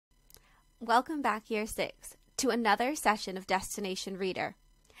Welcome back, Year 6, to another session of Destination Reader.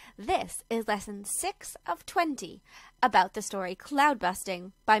 This is Lesson 6 of 20 about the story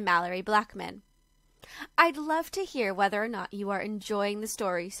Cloudbusting by Malorie Blackman. I'd love to hear whether or not you are enjoying the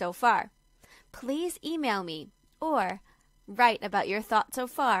story so far. Please email me or write about your thoughts so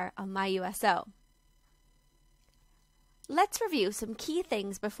far on my USO. Let's review some key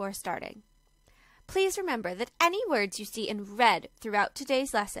things before starting. Please remember that any words you see in red throughout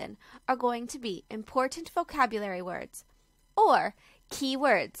today's lesson are going to be important vocabulary words or key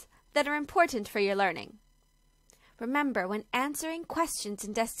words that are important for your learning. Remember, when answering questions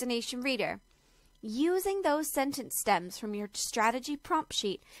in Destination Reader, using those sentence stems from your strategy prompt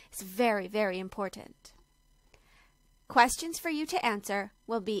sheet is very, very important. Questions for you to answer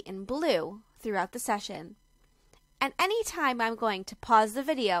will be in blue throughout the session. And any time I'm going to pause the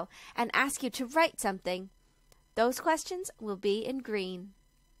video and ask you to write something, those questions will be in green.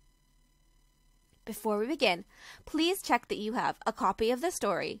 Before we begin, please check that you have a copy of the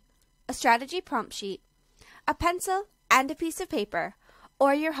story, a strategy prompt sheet, a pencil and a piece of paper,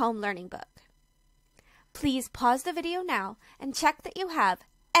 or your home learning book. Please pause the video now and check that you have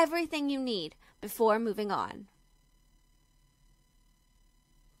everything you need before moving on.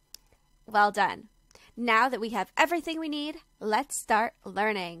 Well done. Now that we have everything we need, let's start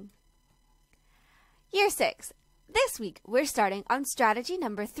learning. Year 6. This week, we're starting on strategy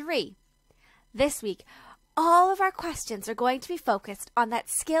number 3. This week, all of our questions are going to be focused on that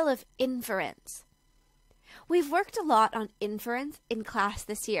skill of inference. We've worked a lot on inference in class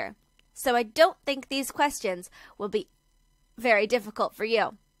this year, so I don't think these questions will be very difficult for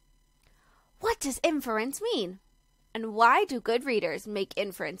you. What does inference mean? And why do good readers make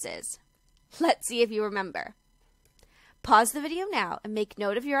inferences? Let's see if you remember. Pause the video now and make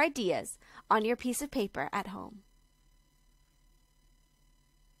note of your ideas on your piece of paper at home.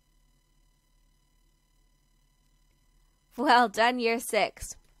 Well done, Year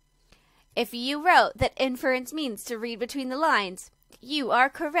 6. If you wrote that inference means to read between the lines, you are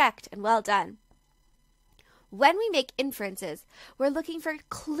correct and well done. When we make inferences, we're looking for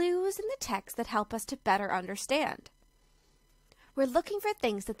clues in the text that help us to better understand. We're looking for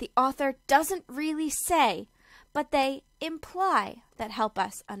things that the author doesn't really say, but they imply that help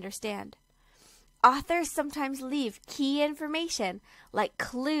us understand. Authors sometimes leave key information, like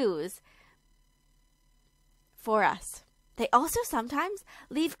clues, for us. They also sometimes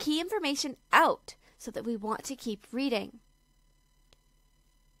leave key information out so that we want to keep reading.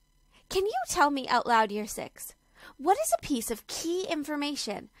 Can you tell me out loud, Year 6? What is a piece of key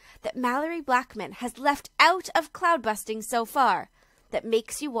information that Malorie Blackman has left out of Cloudbusting so far that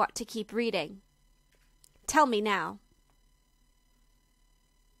makes you want to keep reading? Tell me now.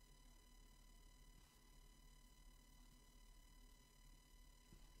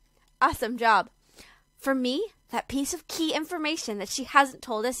 Awesome job. For me, that piece of key information that she hasn't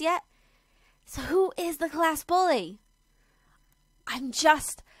told us yet. So who is the class bully? I'm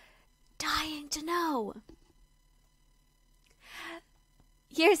just dying to know.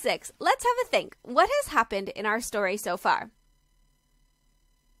 Year 6, let's have a think. What has happened in our story so far?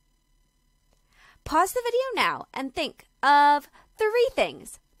 Pause the video now and think of 3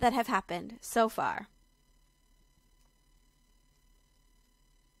 things that have happened so far.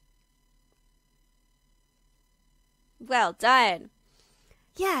 Well done.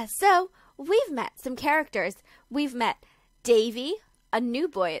 Yeah, so we've met some characters. We've met Davy, a new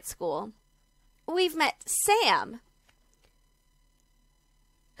boy at school. We've met Sam,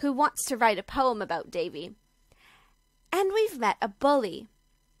 who wants to write a poem about Davy. And we've met a bully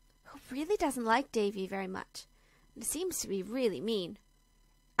who really doesn't like Davy very much. He seems to be really mean.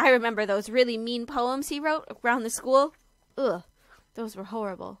 I remember those really mean poems he wrote around the school. Ugh, those were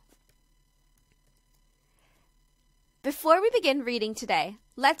horrible. Before we begin reading today,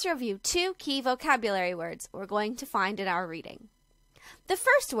 let's review 2 key vocabulary words we're going to find in our reading. The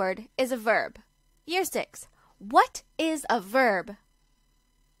first word is a verb. Year 6, what is a verb?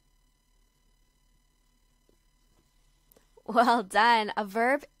 Well done. A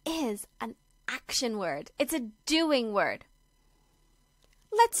verb is an action word. It's a doing word.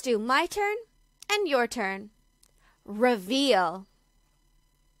 Let's do my turn and your turn. Reveal.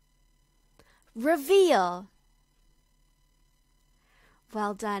 Reveal.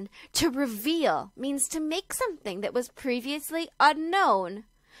 Well done. To reveal means to make something that was previously unknown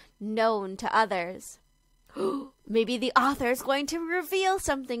known to others. Maybe the author is going to reveal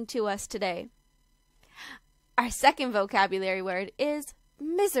something to us today. Our second vocabulary word is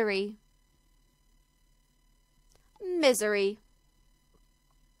misery. Misery.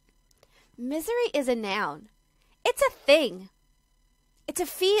 Misery is a noun. It's a thing. It's a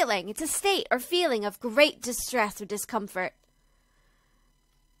feeling, it's a state or feeling of great distress or discomfort.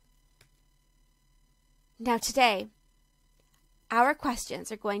 Now today, our questions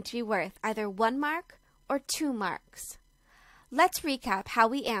are going to be worth either 1 mark or 2 marks. Let's recap how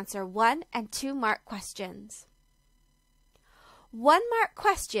we answer 1 and 2 mark questions. 1 mark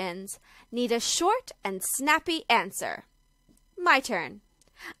questions need a short and snappy answer. My turn.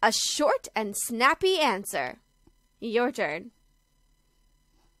 A short and snappy answer. Your turn.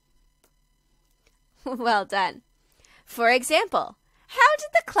 Well done. For example, how did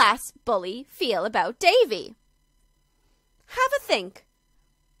the class bully feel about Davy? Have a think.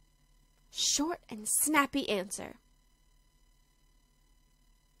 Short and snappy answer.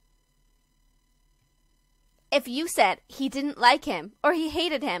 If you said he didn't like him or he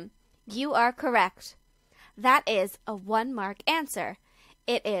hated him, you are correct. That is a 1 mark answer.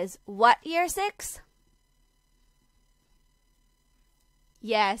 It is what, year 6?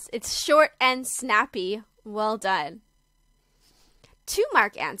 Yes, it's short and snappy. Well done. 2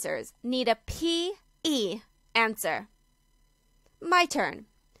 mark answers need a P-E answer. My turn.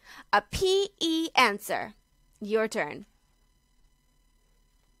 A P-E answer. Your turn.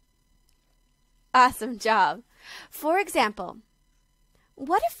 Awesome job. For example,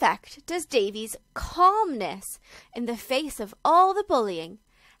 what effect does Davy's calmness in the face of all the bullying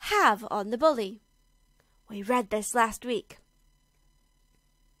have on the bully? We read this last week.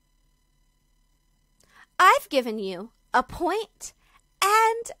 I've given you a point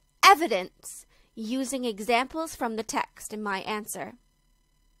and evidence using examples from the text in my answer.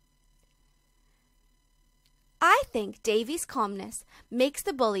 I think Davy's calmness makes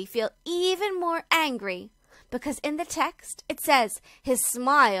the bully feel even more angry because in the text it says his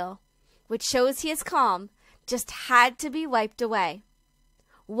smile, which shows he is calm, just had to be wiped away,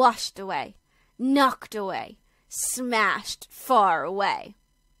 washed away, knocked away, smashed far away.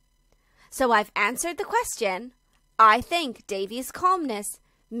 So I've answered the question. I think Davy's calmness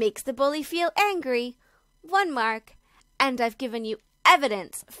makes the bully feel angry. 1 mark. And I've given you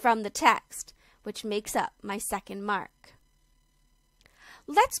evidence from the text, which makes up my 2nd mark.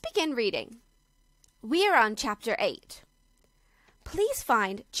 Let's begin reading. We are on chapter 8. Please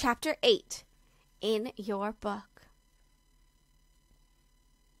find chapter 8 in your book.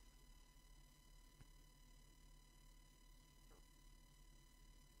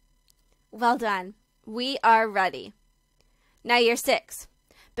 Well done. We are ready. Now year 6.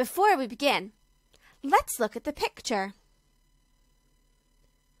 Before we begin, let's look at the picture.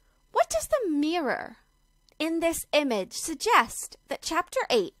 What does the mirror in this image suggest that chapter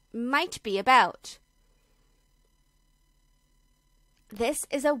 8 might be about? This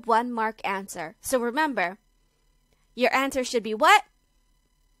is a 1 mark answer. So remember, your answer should be what?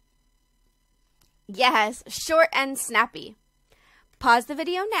 Yes, short and snappy. Pause the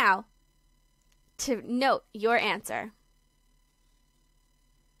video now to note your answer.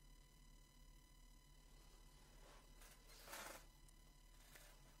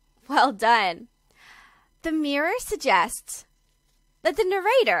 Well done. The mirror suggests that the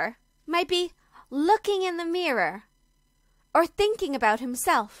narrator might be looking in the mirror or thinking about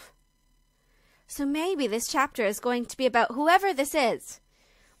himself. So maybe this chapter is going to be about whoever this is.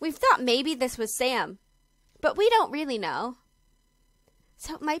 We've thought maybe this was Sam, but we don't really know.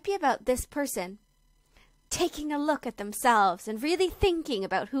 So it might be about this person taking a look at themselves and really thinking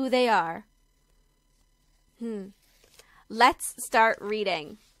about who they are. Let's start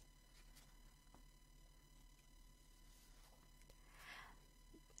reading.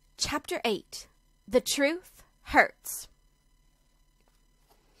 Chapter 8. The Truth Hurts.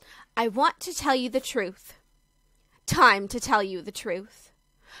 I want to tell you the truth. Time to tell you the truth.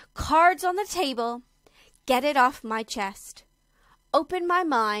 Cards on the table. Get it off my chest. Open my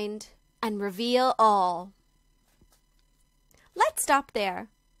mind and reveal all. Let's stop there.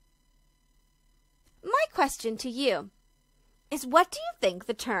 My question to you is, what do you think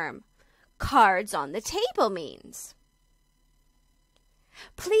the term cards on the table means?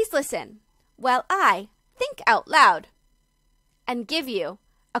 Please listen while I think out loud and give you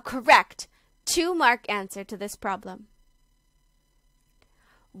a correct 2 mark answer to this problem.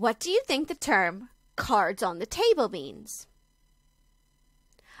 What do you think the term cards on the table means?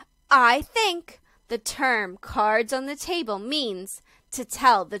 I think the term cards on the table means to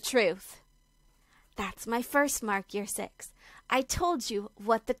tell the truth. That's my 1st mark, year 6. I told you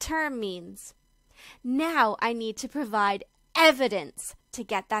what the term means. Now I need to provide evidence to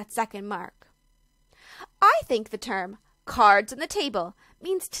get that 2nd mark. I think the term cards on the table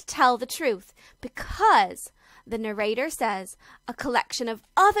means to tell the truth because the narrator says a collection of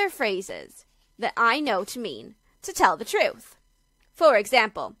other phrases that I know to mean to tell the truth. For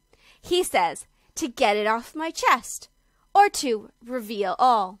example, he says, to get it off my chest, or to reveal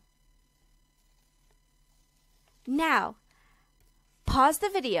all. Now, pause the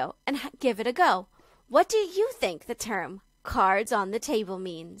video and give it a go. What do you think the term cards on the table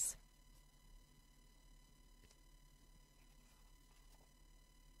means?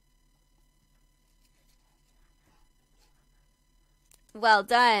 Well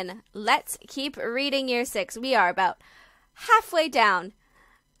done. Let's keep reading Year 6. We are about halfway down.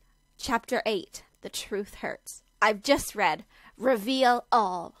 Chapter 8, The Truth Hurts. I've just read Reveal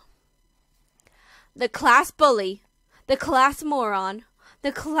All. The class bully, the class moron,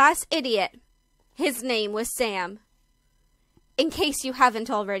 the class idiot. His name was Sam. In case you haven't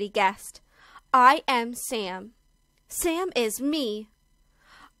already guessed, I am Sam. Sam is me.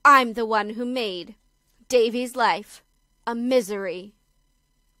 I'm the one who made Davy's life a misery.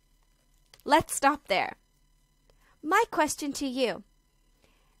 Let's stop there. My question to you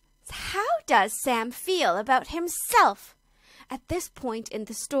is, how does Sam feel about himself at this point in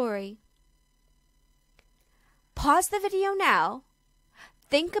the story? Pause the video now,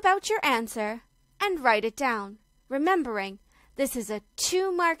 think about your answer, and write it down, remembering this is a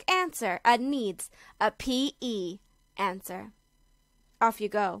 2-mark answer and needs a PE answer. Off you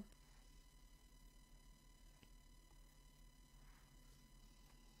go.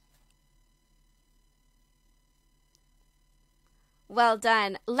 Well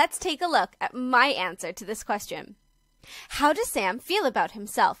done. Let's take a look at my answer to this question. How does Sam feel about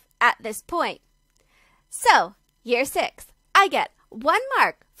himself at this point? So, Year 6, I get 1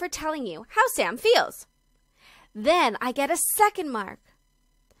 mark for telling you how Sam feels. Then I get a 2nd mark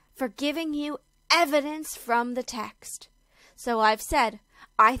for giving you evidence from the text. So I've said,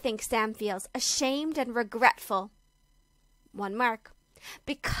 I think Sam feels ashamed and regretful. 1 mark.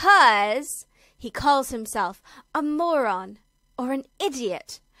 Because he calls himself a moron or an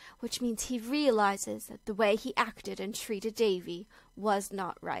idiot, which means he realizes that the way he acted and treated Davy was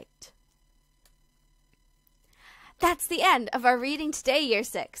not right. That's the end of our reading today, Year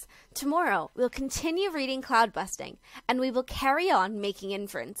 6. Tomorrow, we'll continue reading Cloudbusting, and we will carry on making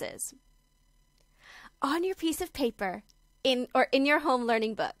inferences. On your piece of paper, in your home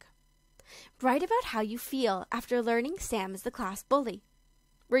learning book, write about how you feel after learning Sam is the class bully.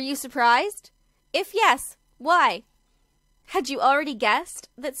 Were you surprised? If yes, why? Had you already guessed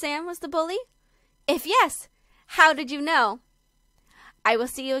that Sam was the bully? If yes, how did you know? I will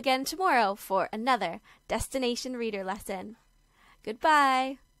see you again tomorrow for another Destination Reader lesson.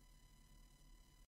 Goodbye.